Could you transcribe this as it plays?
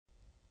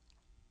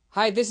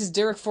Hi, this is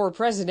Derek for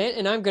President,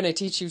 and I'm going to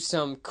teach you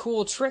some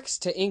cool tricks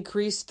to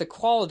increase the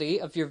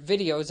quality of your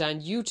videos on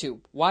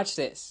YouTube. Watch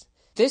this.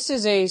 This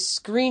is a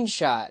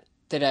screenshot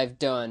that I've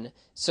done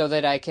so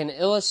that I can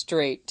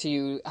illustrate to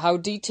you how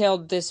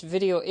detailed this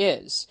video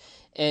is.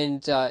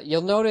 And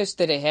you'll notice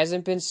that it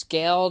hasn't been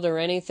scaled or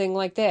anything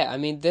like that. I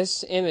mean,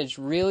 this image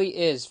really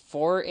is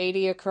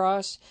 480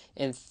 across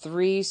and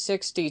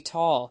 360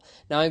 tall.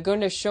 Now, I'm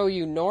going to show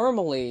you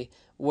normally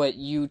what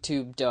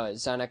YouTube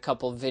does on a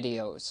couple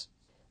videos.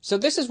 So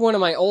this is one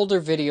of my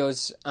older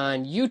videos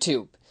on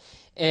YouTube,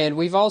 and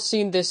we've all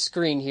seen this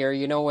screen here.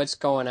 You know what's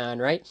going on,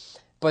 right?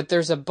 But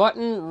there's a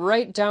button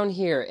right down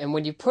here, and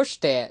when you push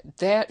that,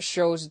 that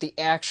shows the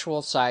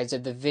actual size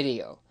of the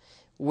video,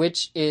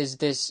 which is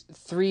this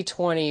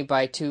 320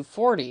 by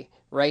 240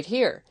 right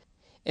here.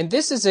 And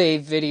this is a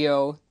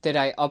video that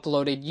I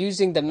uploaded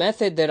using the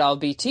method that I'll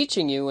be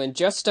teaching you in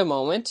just a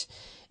moment.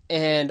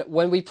 And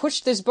when we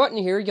push this button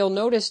here, you'll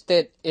notice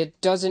that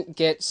it doesn't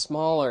get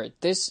smaller.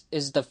 This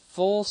is the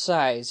full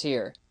size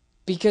here.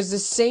 Because the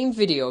same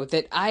video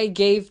that I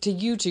gave to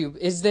YouTube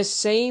is the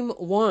same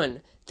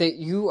one that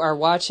you are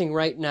watching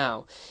right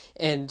now.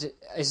 And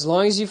as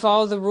long as you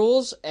follow the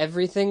rules,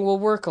 everything will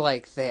work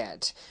like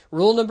that.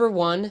 Rule number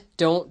 1,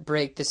 don't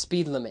break the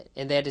speed limit.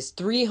 And that is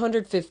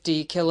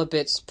 350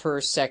 kilobits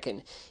per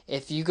second.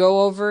 If you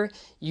go over,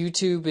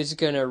 YouTube is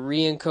going to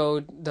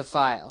re-encode the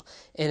file.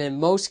 And in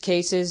most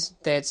cases,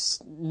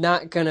 that's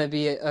not going to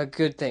be a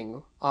good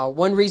thing.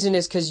 One reason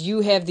is because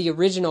you have the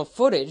original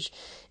footage,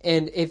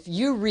 and if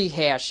you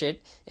rehash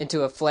it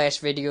into a flash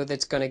video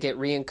that's going to get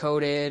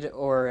re-encoded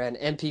or an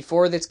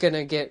MP4 that's going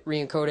to get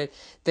re-encoded,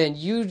 then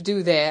you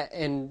do that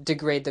and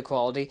degrade the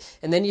quality,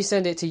 and then you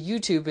send it to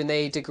YouTube and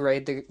they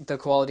degrade the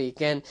quality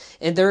again,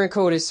 and their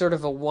encode is sort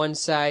of a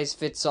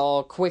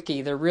one-size-fits-all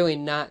quickie. They're really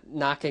not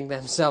knocking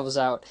themselves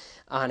out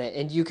on it,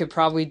 and you could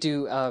probably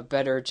do a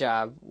better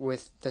job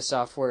with the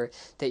software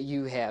that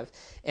you have.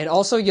 And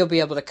also, you'll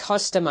be able to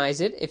customize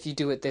it if you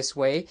do it this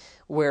way,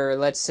 where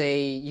let's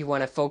say you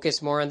want to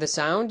focus more on the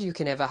sound, you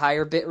can have a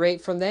higher bit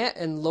rate from that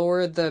and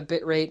lower the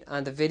bit rate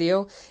on the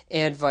video,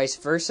 and vice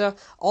versa.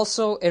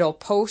 Also, it'll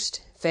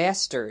post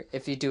faster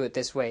if you do it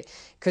this way,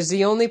 because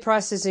the only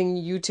processing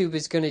YouTube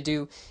is going to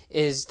do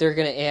is they're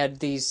going to add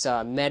these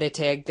meta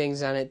tag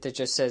things on it that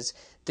just says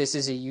this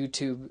is a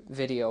YouTube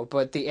video,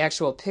 but the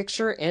actual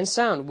picture and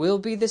sound will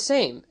be the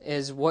same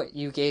as what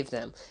you gave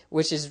them,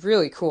 which is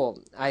really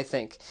cool, I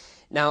think.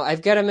 Now,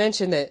 I've got to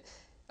mention that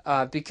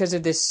because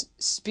of this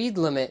speed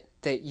limit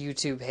that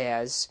YouTube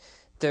has,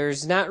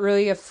 there's not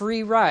really a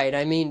free ride.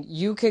 I mean,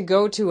 you can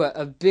go to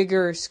a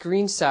bigger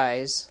screen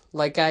size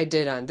like I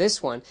did on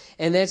this one,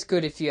 and that's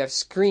good if you have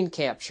screen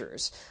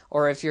captures.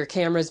 Or if your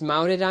camera's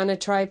mounted on a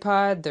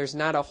tripod, there's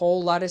not a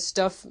whole lot of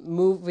stuff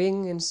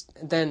moving, and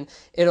then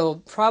it'll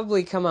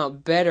probably come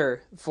out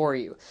better for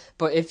you.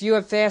 But if you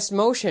have fast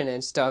motion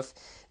and stuff,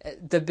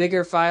 the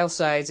bigger file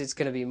size, it's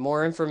going to be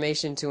more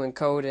information to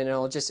encode, and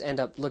it'll just end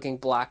up looking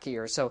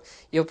blockier. So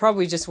you'll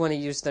probably just want to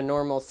use the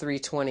normal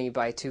 320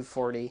 by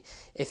 240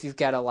 if you've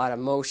got a lot of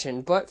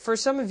motion. But for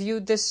some of you,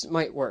 this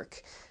might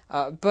work.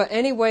 But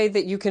any way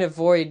that you can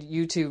avoid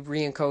YouTube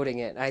re-encoding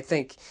it, I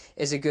think,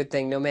 is a good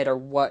thing, no matter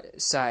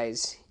what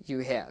size you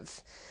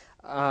have.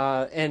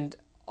 And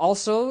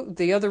also,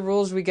 the other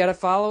rules we got to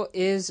follow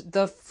is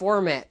the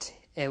format,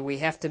 and we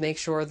have to make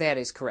sure that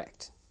is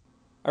correct.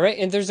 Alright,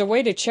 and there's a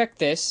way to check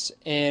this,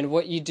 and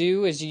what you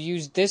do is you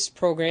use this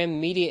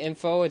program, Media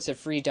Info. It's a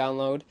free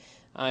download.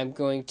 I'm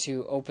going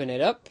to open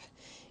it up,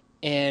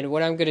 and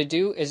what I'm going to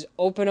do is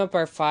open up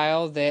our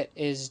file that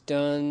is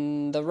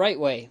done the right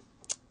way.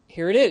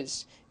 Here it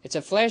is. It's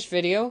a flash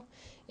video,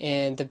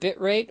 and the bit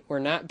rate, we're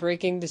not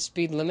breaking the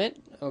speed limit,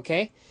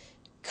 okay?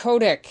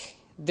 Codec,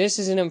 this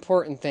is an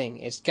important thing.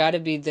 It's got to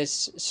be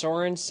this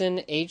Sorenson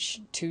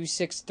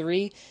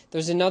H263.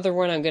 There's another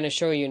one I'm going to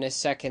show you in a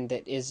second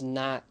that is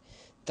not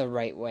the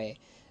right way.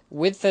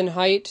 Width and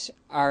height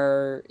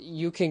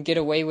you can get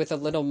away with a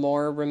little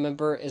more,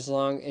 remember, as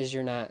long as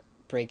you're not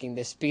breaking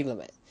the speed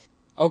limit.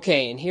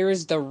 Okay, and here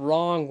is the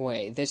wrong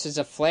way. This is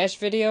a flash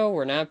video.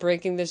 We're not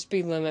breaking the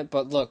speed limit,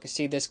 but look,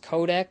 see this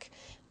codec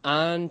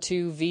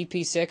onto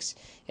VP6?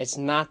 It's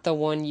not the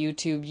one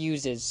YouTube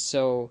uses,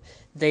 so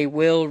they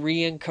will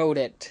re-encode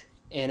it,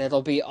 and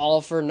it'll be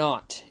all for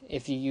naught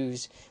if you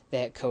use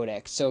that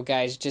codec. So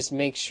guys, just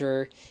make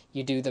sure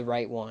you do the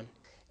right one.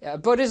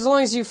 But as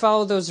long as you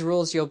follow those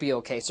rules, you'll be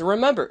okay. So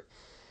remember,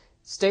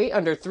 stay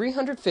under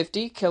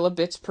 350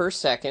 kilobits per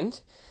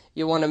second.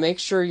 You want to make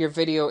sure your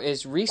video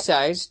is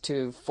resized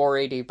to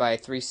 480 by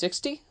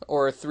 360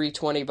 or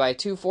 320 by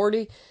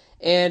 240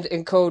 and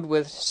encode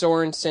with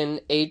Sorenson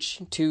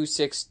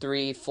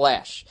H263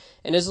 flash.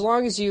 And as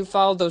long as you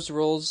follow those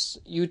rules,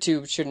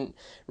 YouTube shouldn't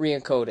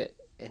re-encode it,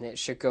 and it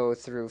should go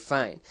through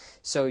fine.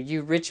 So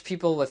you rich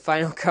people with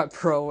Final Cut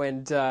Pro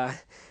and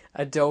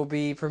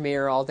Adobe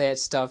Premiere, all that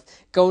stuff,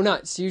 go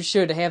nuts. You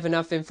should have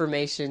enough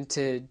information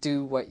to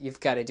do what you've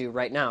got to do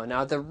right now.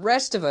 Now, the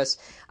rest of us,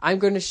 I'm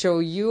going to show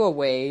you a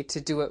way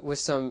to do it with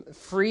some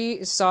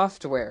free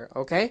software,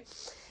 okay?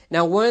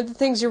 Now, one of the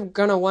things you're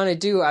going to want to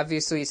do,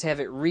 obviously, is have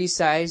it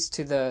resized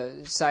to the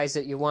size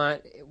that you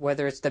want,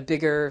 whether it's the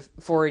bigger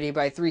 480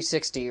 by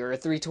 360 or a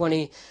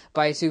 320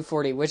 by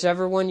 240,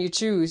 whichever one you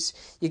choose,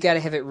 you got to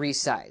have it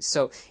resized.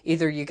 So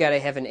either you got to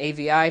have an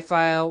AVI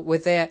file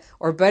with that,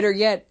 or better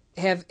yet,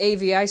 have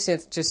AVI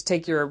Synth just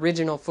take your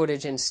original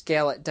footage and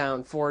scale it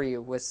down for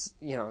you with,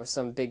 you know,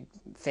 some big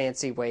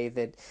fancy way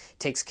that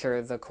takes care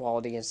of the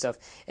quality and stuff.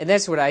 And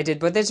that's what I did,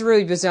 but that's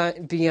really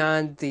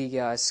beyond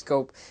the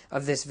scope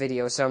of this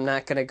video, so I'm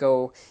not going to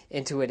go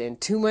into it in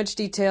too much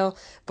detail.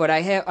 But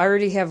I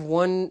already have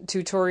one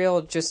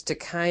tutorial just to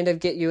kind of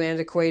get you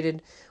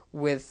acquainted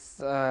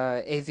with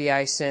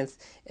AVI Synth,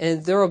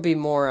 and there will be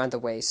more on the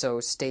way,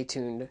 so stay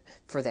tuned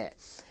for that.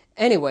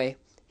 Anyway,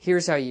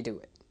 here's how you do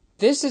it.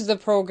 This is the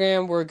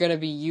program we're going to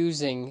be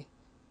using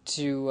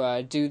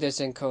to do this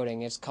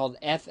encoding. It's called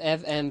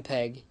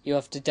FFmpeg. You'll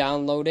have to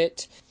download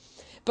it.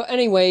 But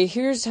anyway,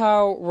 here's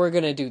how we're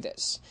going to do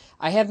this.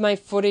 I have my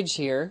footage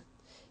here.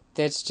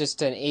 That's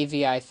just an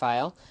AVI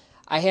file.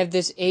 I have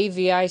this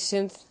AVI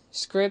Synth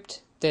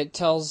script that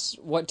tells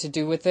what to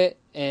do with it.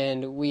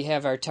 And we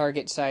have our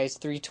target size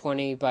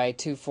 320 by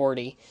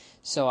 240.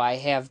 So I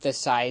have the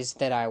size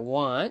that I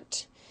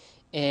want.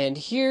 And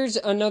here's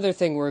another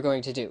thing we're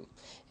going to do.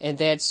 And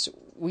that's,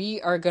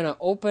 we are going to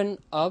open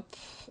up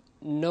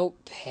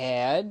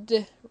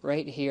Notepad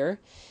right here.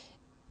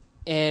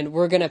 And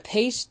we're going to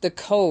paste the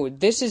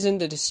code. This is in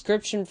the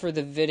description for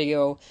the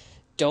video.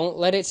 Don't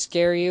let it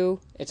scare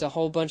you. It's a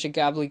whole bunch of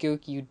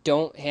gobbledygook. You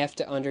don't have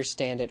to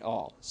understand it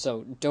all.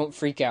 So don't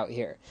freak out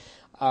here.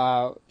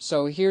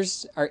 So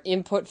here's our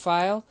input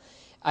file.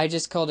 I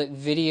just called it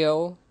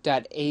video.avs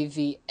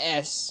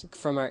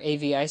from our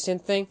AVI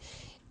Synth thing.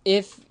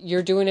 If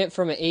you're doing it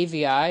from an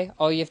AVI,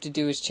 all you have to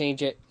do is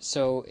change it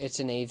so it's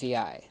an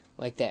AVI,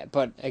 like that.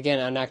 But again,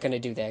 I'm not going to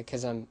do that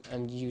because I'm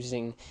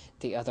using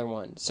the other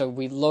one. So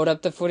we load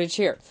up the footage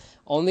here.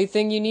 Only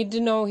thing you need to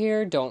know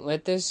here, don't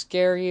let this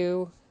scare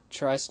you.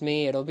 Trust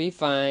me, it'll be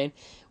fine.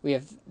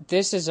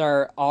 This is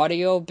our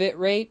audio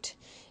bitrate,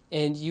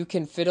 and you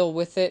can fiddle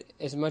with it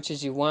as much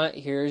as you want.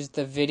 Here's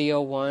the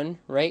video one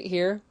right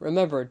here.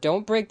 Remember,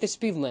 don't break the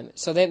speed limit.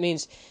 So that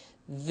means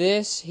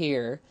this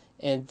here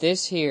and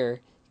this here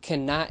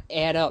cannot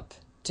add up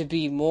to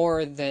be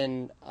more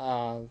than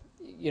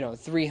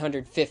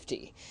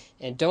 350,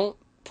 and don't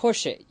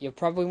push it. You'll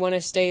probably want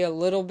to stay a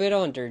little bit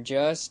under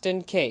just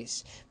in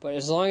case, but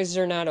as long as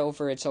they're not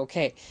over, it's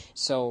okay.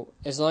 So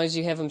as long as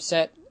you have them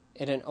set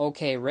at an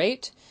okay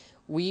rate,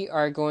 we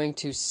are going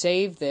to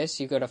save this.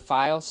 You go to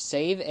File,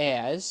 Save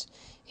As.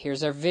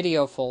 Here's our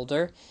video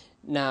folder.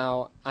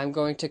 Now I'm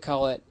going to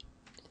call it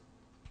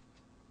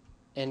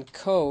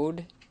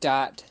encode.bat.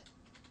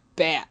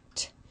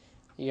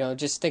 You know,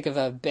 just think of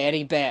a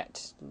batty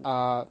bat.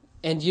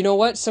 And you know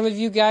what? Some of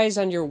you guys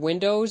on your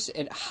Windows,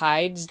 it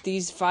hides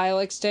these file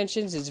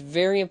extensions. It's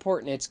very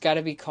important. It's got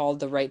to be called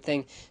the right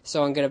thing.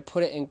 So I'm going to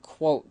put it in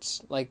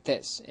quotes like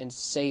this and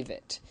save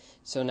it.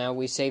 So now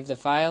we save the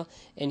file,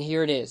 and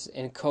here it is,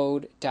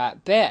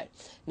 encode.bat.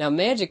 Now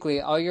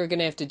magically, all you're going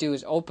to have to do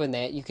is open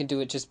that. You can do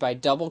it just by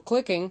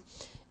double-clicking,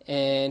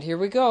 and here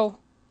we go.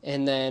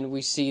 And then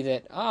we see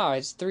that,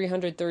 it's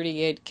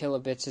 338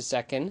 kilobits a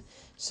second,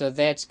 so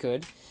that's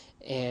good.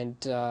 And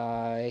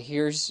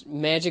here's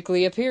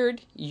magically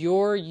appeared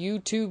your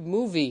YouTube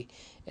movie,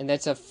 and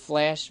that's a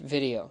flash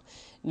video.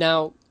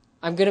 Now,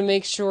 I'm going to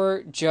make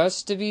sure,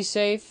 just to be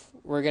safe,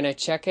 we're going to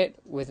check it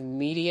with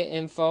media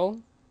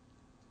info.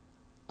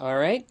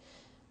 Alright,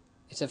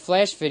 it's a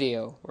flash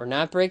video. We're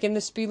not breaking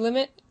the speed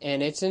limit,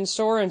 and it's in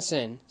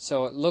Sorenson,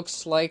 so it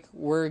looks like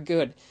we're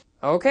good.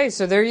 Okay,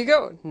 so there you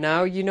go.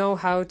 Now you know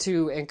how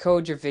to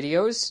encode your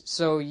videos,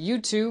 so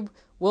YouTube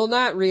will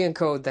not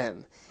re-encode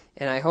them.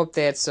 And I hope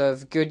that's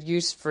of good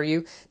use for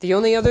you. The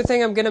only other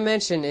thing I'm going to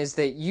mention is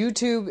that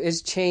YouTube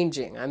is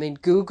changing. I mean,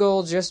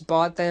 Google just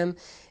bought them,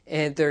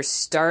 and they're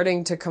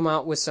starting to come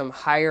out with some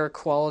higher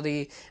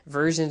quality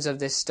versions of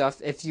this stuff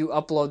if you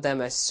upload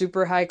them as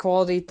super high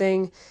quality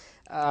thing.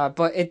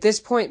 But at this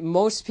point,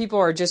 most people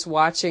are just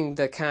watching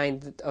the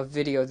kind of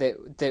video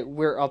that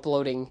we're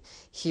uploading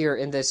here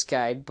in this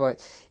guide.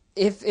 But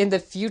if in the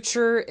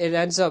future it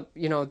ends up,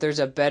 there's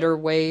a better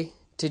way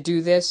to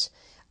do this,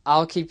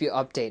 I'll keep you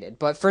updated.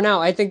 But for now,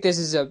 I think this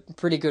is a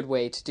pretty good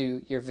way to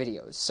do your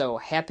videos. So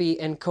happy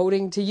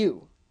encoding to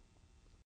you.